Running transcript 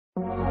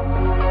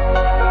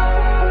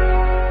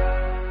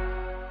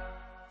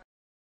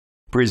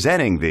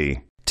Presenting the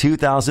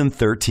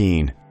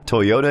 2013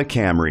 Toyota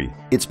Camry.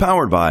 It's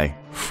powered by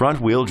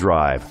front-wheel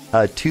drive,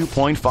 a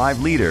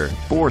 2.5-liter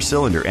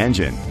 4-cylinder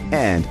engine,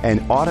 and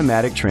an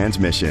automatic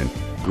transmission.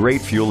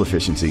 Great fuel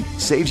efficiency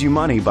saves you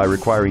money by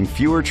requiring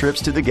fewer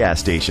trips to the gas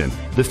station.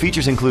 The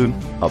features include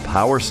a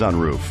power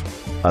sunroof,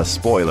 a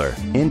spoiler,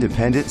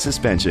 independent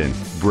suspension,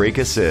 brake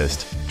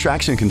assist,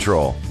 traction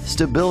control,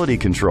 stability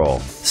control,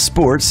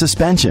 sport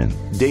suspension,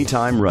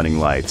 daytime running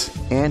lights,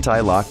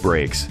 anti-lock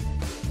brakes.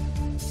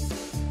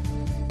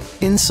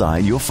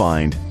 Inside you'll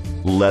find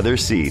leather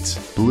seats,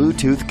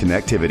 Bluetooth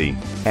connectivity,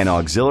 an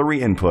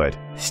auxiliary input,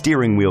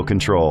 steering wheel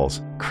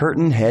controls,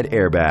 curtain head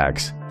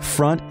airbags,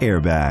 front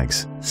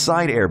airbags,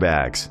 side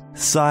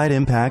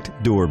impact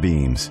door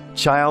beams,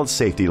 child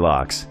safety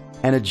locks,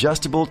 an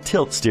adjustable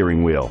tilt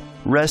steering wheel.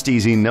 Rest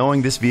easy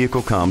knowing this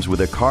vehicle comes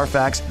with a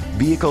Carfax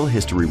Vehicle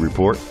History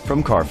Report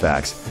from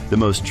Carfax, the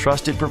most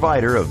trusted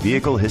provider of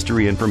vehicle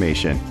history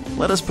information.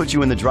 Let us put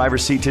you in the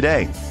driver's seat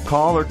today.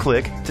 Call or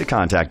click to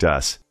contact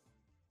us.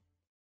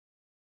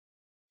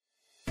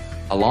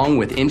 Along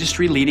with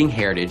industry-leading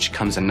heritage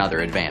comes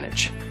another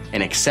advantage: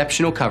 an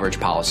exceptional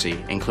coverage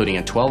policy, including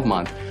a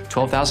 12-month,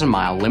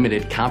 12,000-mile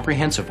limited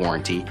comprehensive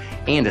warranty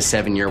and a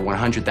 7-year,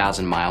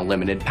 100,000-mile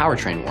limited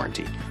powertrain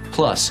warranty,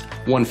 plus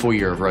 1 full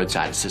year of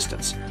roadside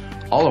assistance.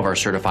 All of our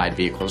certified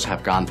vehicles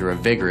have gone through a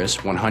vigorous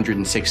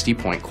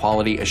 160-point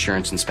quality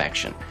assurance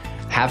inspection.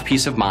 Have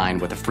peace of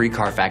mind with a free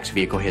Carfax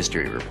Vehicle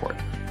History Report.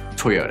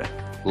 Toyota,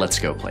 let's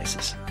go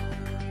places.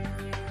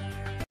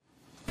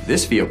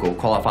 This vehicle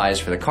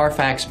qualifies for the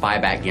Carfax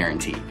Buyback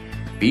Guarantee.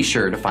 Be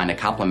sure to find a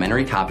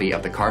complimentary copy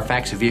of the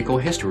Carfax Vehicle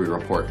History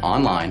Report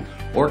online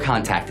or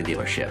contact the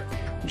dealership.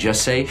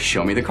 Just say,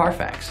 "Show me the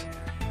Carfax."